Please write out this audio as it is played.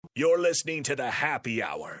You're listening to the Happy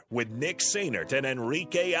Hour with Nick Sainert and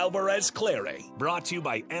Enrique Alvarez Clary. Brought to you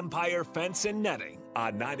by Empire Fence and Netting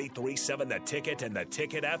on 93.7 The Ticket and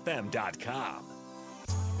theticketfm.com.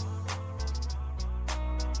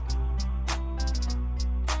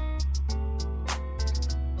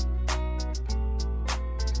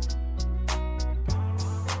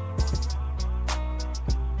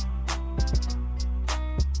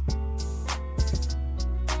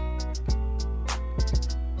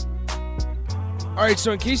 All right,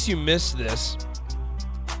 so in case you missed this,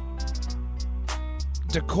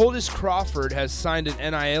 Dakotas Crawford has signed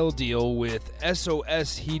an NIL deal with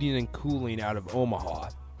SOS Heating and Cooling out of Omaha.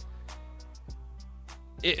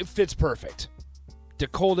 It fits perfect.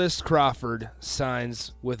 Dakotas Crawford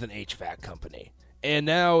signs with an HVAC company. And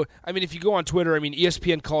now, I mean, if you go on Twitter, I mean,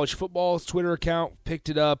 ESPN College Football's Twitter account picked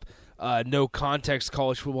it up. No Context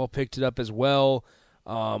College Football picked it up as well.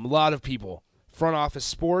 A lot of people. Front Office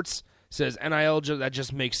Sports says NIL, that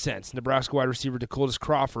just makes sense. Nebraska wide receiver Dakotas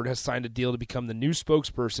Crawford has signed a deal to become the new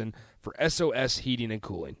spokesperson for SOS Heating and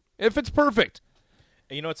Cooling. If it's perfect.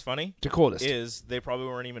 You know what's funny? Dakotas. Is they probably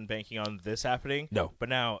weren't even banking on this happening. No. But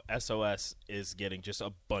now SOS is getting just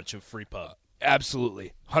a bunch of free pub.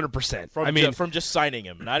 Absolutely. 100%. From just signing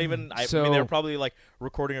him. Not even, I mean, they're probably like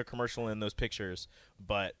recording a commercial in those pictures,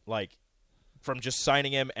 but like from just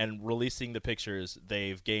signing him and releasing the pictures,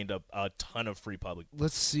 they've gained a ton of free public.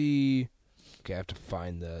 Let's see. Okay, I have to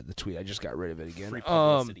find the tweet. I just got rid of it again. Free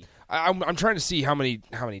publicity. I'm trying to see how many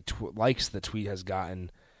likes the tweet has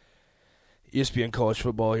gotten. ESPN College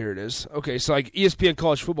Football, here it is. Okay, so like ESPN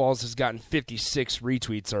College Football has gotten 56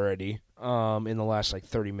 retweets already in the last like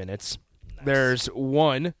 30 minutes. Nice. There's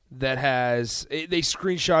one that has they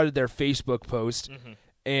screenshotted their Facebook post. Mm-hmm.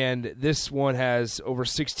 And this one has over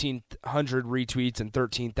 1,600 retweets and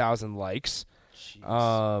 13,000 likes.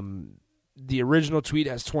 The original tweet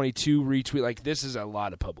has 22 retweets. Like, this is a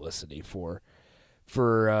lot of publicity for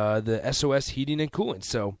the SOS Heating and Cooling.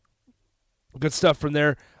 So, good stuff from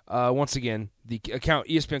there. Once again, the account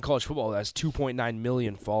ESPN College Football has 2.9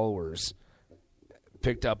 million followers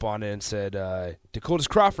picked up on it and said, Dakotas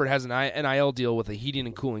Crawford has an NIL deal with a heating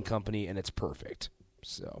and cooling company, and it's perfect.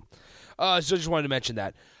 So just wanted to mention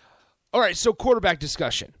that. All right, so quarterback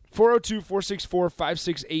discussion.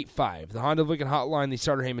 402-464-5685, the Honda of Lincoln hotline, the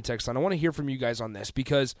Starter Heyman text line. I want to hear from you guys on this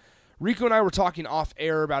because Rico and I were talking off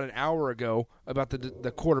air about an hour ago about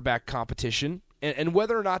the quarterback competition and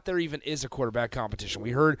whether or not there even is a quarterback competition.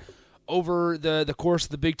 We heard over the course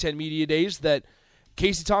of the Big Ten Media Days that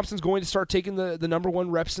Casey Thompson's going to start taking the number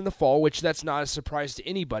one reps in the fall, which that's not a surprise to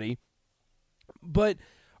anybody. But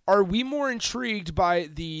are we more intrigued by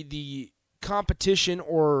the competition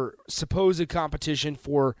or supposed competition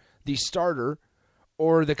for the starter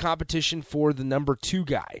or the competition for the number two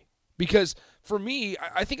guy? Because for me,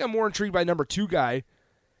 I think I'm more intrigued by number two guy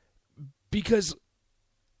because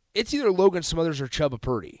it's either Logan Smothers or Chubba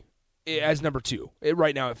Purdy as number two.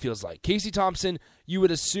 Right now it feels like. Casey Thompson, you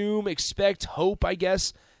would assume, expect, hope, I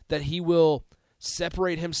guess, that he will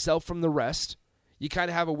separate himself from the rest. You kind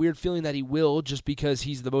of have a weird feeling that he will just because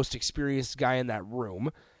he's the most experienced guy in that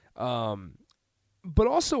room. But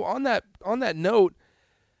also on that note,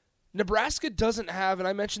 Nebraska doesn't have, and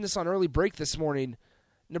I mentioned this on early break this morning,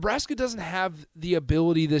 Nebraska doesn't have the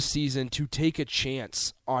ability this season to take a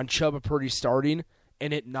chance on Chubba Purdy starting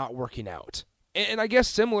and it not working out. And I guess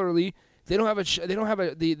similarly, they don't have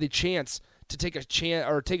the chance to take a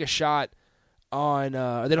shot on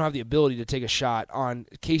they don't have the ability to take a shot on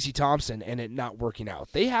Casey Thompson and it not working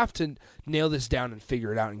out. They have to nail this down and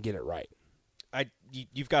figure it out and get it right.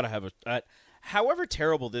 You've got to have however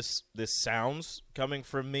terrible this sounds coming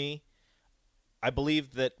from me, I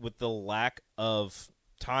believe that with the lack of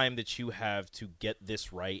time that you have to get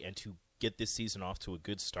this right and to get this season off to a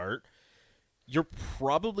good start, you're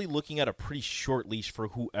probably looking at a pretty short leash for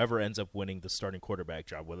whoever ends up winning the starting quarterback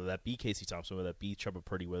job, whether that be Casey Thompson, whether that be Chubba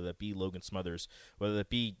Purdy, whether that be Logan Smothers, whether that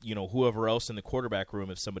be, whoever else in the quarterback room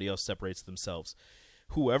if somebody else separates themselves.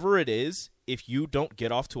 Whoever it is, if you don't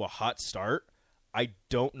get off to a hot start, I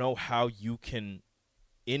don't know how you can,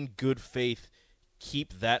 in good faith,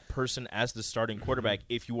 keep that person as the starting quarterback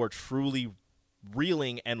if you are truly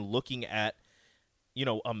reeling and looking at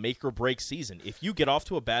a make-or-break season. If you get off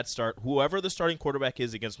to a bad start, whoever the starting quarterback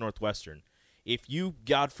is against Northwestern, if you,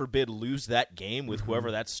 God forbid, lose that game with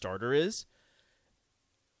whoever that starter is,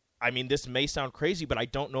 I mean, this may sound crazy, but I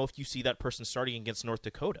don't know if you see that person starting against North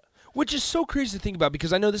Dakota. Which is so crazy to think about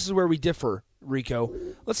because I know this is where we differ, Rico.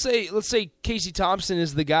 Let's say Casey Thompson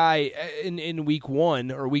is the guy in week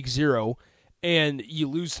 1 or week 0, and you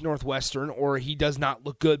lose to Northwestern, or he does not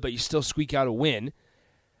look good, but you still squeak out a win.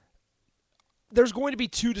 there's going to be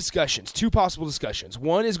two possible discussions.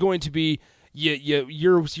 One is going to be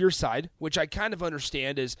your side, which I kind of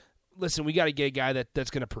understand is, listen, we got to get a guy that's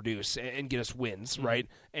going to produce and get us wins, right,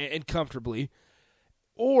 and comfortably.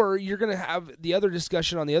 Or you're going to have the other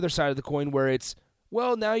discussion on the other side of the coin where it's,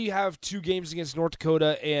 well, now you have 2 games against North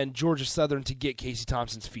Dakota and Georgia Southern to get Casey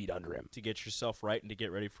Thompson's feet under him. To get yourself right and to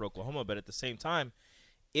get ready for Oklahoma. But at the same time,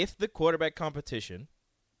 if the quarterback competition,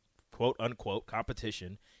 quote-unquote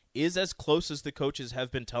competition, is as close as the coaches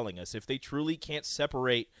have been telling us, if they truly can't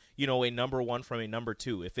separate, a number 1 from a number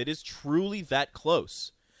 2, if it is truly that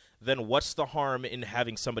close, then what's the harm in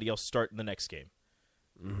having somebody else start in the next game?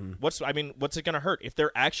 Mm-hmm. What's it going to hurt if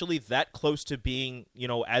they're actually that close to being,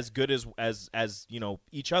 as good as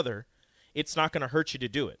each other? It's not going to hurt you to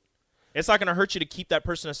do it. It's not going to hurt you to keep that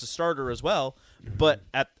person as a starter as well. Mm-hmm. But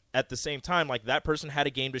at the same time, like, that person had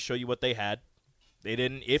a game to show you what they had. They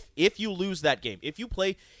didn't. If you lose that game, if you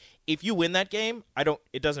win that game,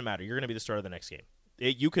 it doesn't matter. You're going to be the starter of the next game.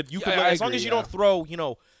 You could as long as you don't throw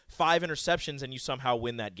 5 interceptions and you somehow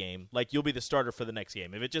win that game, like, you'll be the starter for the next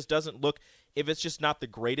game. If it just doesn't look, if it's just not the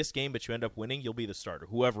greatest game, but you end up winning, you'll be the starter,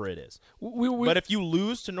 whoever it is. But if you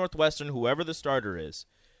lose to Northwestern, whoever the starter is,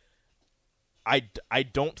 I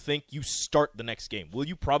don't think you start the next game. Will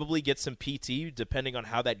you probably get some PT depending on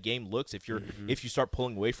how that game looks? If you start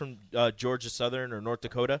pulling away from Georgia Southern or North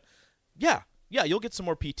Dakota, yeah, you'll get some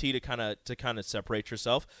more PT to kind of separate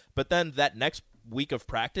yourself. But then that next week of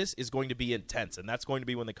practice is going to be intense, and that's going to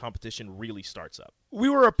be when the competition really starts up. We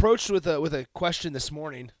were approached with a question this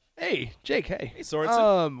morning. Hey, Jake. Hey,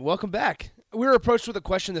 Sorensen. Welcome back. We were approached with a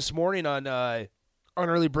question this morning on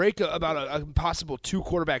early break about a possible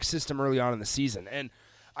 2-quarterback system early on in the season, and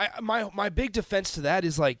my big defense to that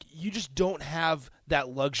is, like, you just don't have that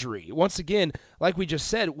luxury. Once again, like we just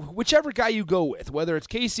said, whichever guy you go with, whether it's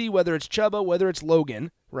Casey, whether it's Chubba, whether it's Logan,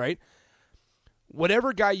 right?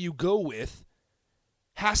 Whatever guy you go with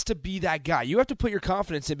has to be that guy. You have to put your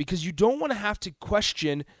confidence in, because you don't want to have to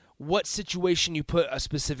question what situation you put a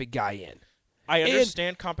specific guy in. I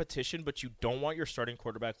understand competition, but you don't want your starting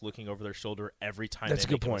quarterback looking over their shoulder every time they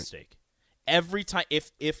make a mistake. Every time,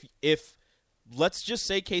 if let's just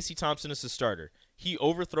say Casey Thompson is the starter, he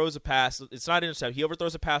overthrows a pass. It's not intercept. He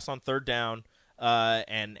overthrows a pass on 3rd down.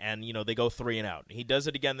 And they go 3 and out. He does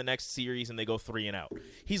it again the next series, and they go 3 and out.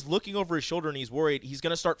 He's looking over his shoulder, and he's worried he's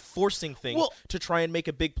going to start forcing things to try and make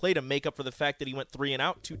a big play to make up for the fact that he went 3 and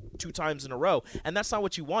out two times in a row. And that's not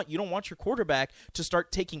what you want. You don't want your quarterback to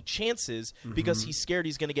start taking chances because he's scared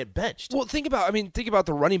he's going to get benched. Well, think about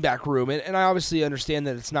the running back room, and I obviously understand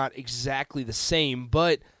that it's not exactly the same,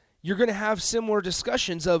 but you're going to have similar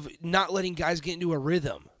discussions of not letting guys get into a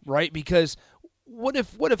rhythm, right? Because what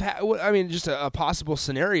if just a possible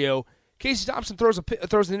scenario, Casey Thompson throws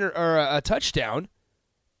a touchdown,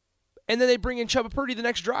 and then they bring in Chubba Purdy the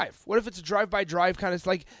next drive. What if it's a drive-by-drive kind of,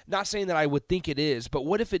 like, not saying that I would think it is, but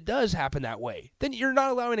what if it does happen that way? Then you're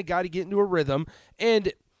not allowing a guy to get into a rhythm,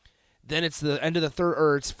 and then it's the end of the third,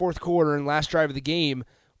 or it's 4th quarter and last drive of the game.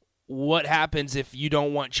 What happens if you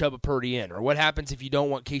don't want Chubba Purdy in, or what happens if you don't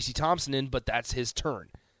want Casey Thompson in, but that's his turn?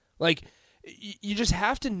 Like, you just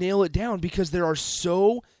have to nail it down, because there are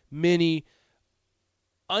so many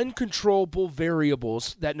uncontrollable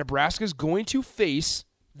variables that Nebraska is going to face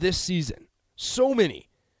this season. So many.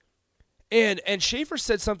 And Schaefer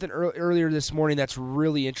said something earlier this morning that's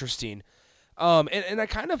really interesting. And I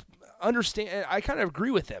kind of understand, I kind of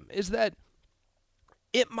agree with him, is that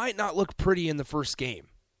it might not look pretty in the first game.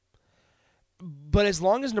 But as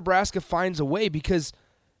long as Nebraska finds a way, because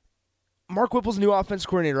Mark Whipple's new offense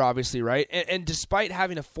coordinator, obviously, right? And despite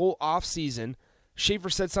having a full offseason, Schaefer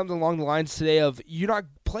said something along the lines today of, you're not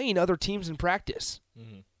playing other teams in practice.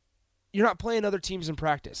 Mm-hmm. You're not playing other teams in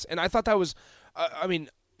practice. And I thought that was,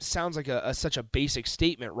 sounds like such a basic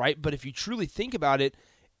statement, right? But if you truly think about it,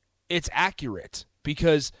 it's accurate,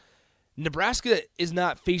 because Nebraska is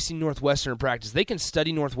not facing Northwestern in practice. They can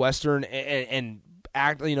study Northwestern and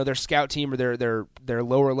act, their scout team or their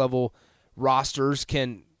lower level rosters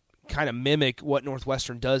can kind of mimic what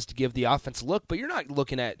Northwestern does to give the offense a look, but you're not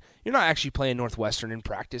actually playing Northwestern in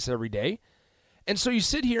practice every day. And so you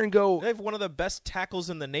sit here and go, they have one of the best tackles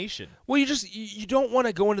in the nation. Well, you don't want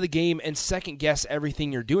to go into the game and second guess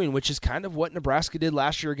everything you're doing, which is kind of what Nebraska did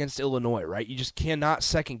last year against Illinois, right? You just cannot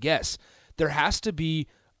second guess. There has to be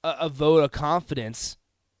a vote of confidence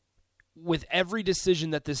with every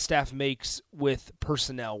decision that this staff makes with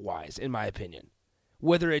personnel-wise, in my opinion.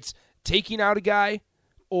 Whether it's taking out a guy,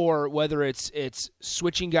 or whether it's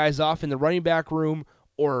switching guys off in the running back room,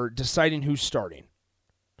 or deciding who's starting.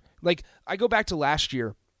 Like, I go back to last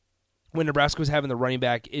year when Nebraska was having the running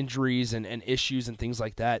back injuries and issues and things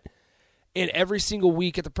like that, And every single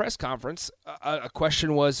week at the press conference, a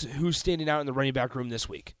question was, who's standing out in the running back room this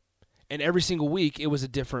week? And every single week, it was a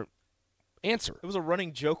different answer. It was a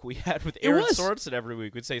running joke we had with Aaron Sorensen every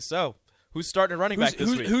week. We'd say, so, who's starting at running back this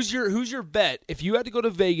week? Who's your bet? If you had to go to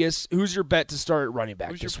Vegas, who's your bet to start at running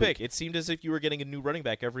back Who's this your week? pick? It seemed as if you were getting a new running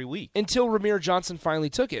back every week. Until Ramir Johnson finally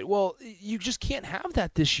took it. Well, you just can't have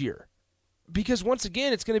that this year. Because once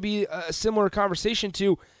again, it's going to be a similar conversation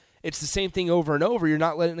to it's the same thing over and over. You're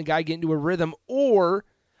not letting the guy get into a rhythm, or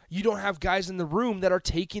you don't have guys in the room that are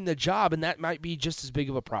taking the job, and that might be just as big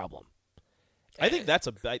of a problem. I think that's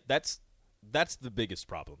the biggest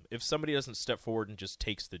problem. If somebody doesn't step forward and just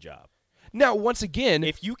takes the job. Now, once again,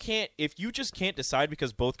 if you just can't decide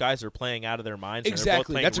because both guys are playing out of their minds, exactly, and they're both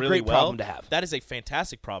playing that's a really great well, problem to have. That is a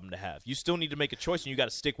fantastic problem to have. You still need to make a choice, and you got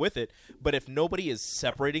to stick with it. But if nobody is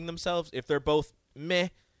separating themselves, if they're both meh,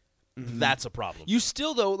 that's a problem. You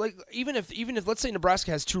still, though, like even if let's say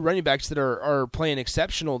Nebraska has two running backs that are playing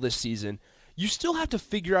exceptional this season, you still have to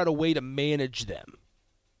figure out a way to manage them.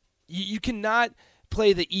 You cannot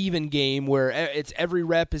play the even game where it's every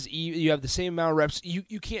rep is even, you have the same amount of reps.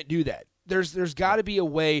 You can't do that. There's got to be a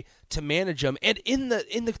way to manage them. And in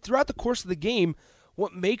the throughout the course of the game,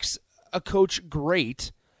 what makes a coach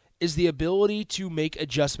great is the ability to make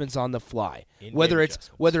adjustments on the fly. Whether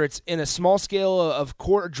it's in a small scale of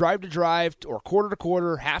drive to drive or quarter to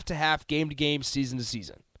quarter, half to half, game to game, season to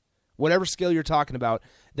season. Whatever scale you're talking about,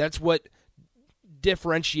 that's what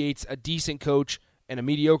differentiates a decent coach and a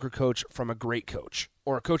mediocre coach from a great coach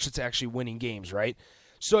or a coach that's actually winning games, right?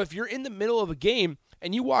 So if you're in the middle of a game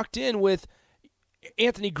and you walked in with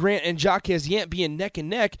Anthony Grant and Jacques Yant being neck and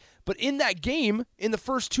neck, but in that game, in the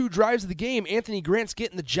first two drives of the game, Anthony Grant's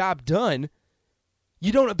getting the job done,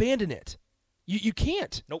 you don't abandon it. You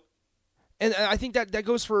can't. Nope. And I think that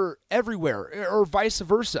goes for everywhere, or vice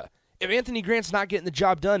versa. If Anthony Grant's not getting the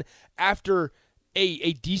job done after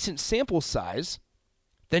a decent sample size,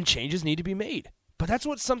 then changes need to be made. But that's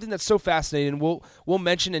what's something that's so fascinating. We'll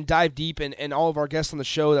mention and dive deep, and all of our guests on the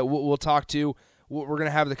show that we'll talk to, we're going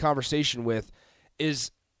to have the conversation with,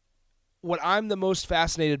 is what I'm the most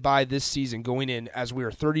fascinated by this season going in as we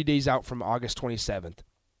are 30 days out from August 27th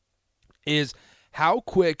is how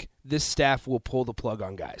quick this staff will pull the plug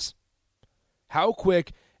on guys. How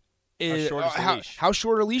quick how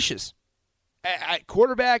short are leashes? At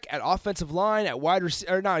quarterback, at offensive line, at wide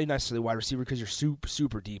receiver, or not necessarily wide receiver because you're super,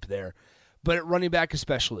 super deep there, but at running back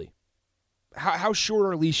especially. How short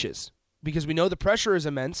are leashes? Because we know the pressure is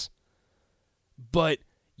immense, but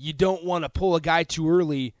you don't want to pull a guy too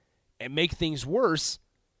early and make things worse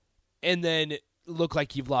and then look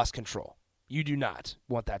like you've lost control. You do not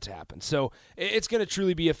want that to happen. So it's going to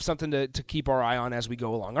truly be something to keep our eye on as we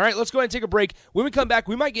go along. All right, let's go ahead and take a break. When we come back,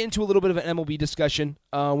 we might get into a little bit of an MLB discussion.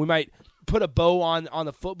 We might put a bow on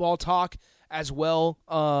the football talk as well.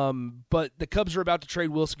 But the Cubs are about to trade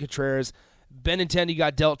Wilson Contreras. Benintendi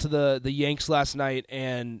got dealt to the Yanks last night,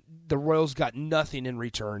 and the Royals got nothing in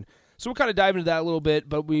return. So we'll kind of dive into that a little bit,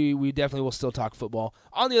 but we definitely will still talk football.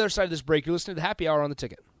 On the other side of this break, you're listening to the Happy Hour on The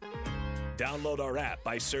Ticket. Download our app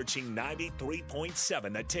by searching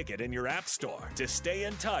 93.7 The Ticket in your app store to stay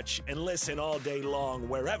in touch and listen all day long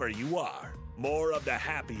wherever you are. More of the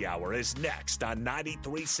Happy Hour is next on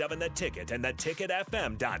 93.7 The Ticket and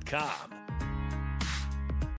theticketfm.com.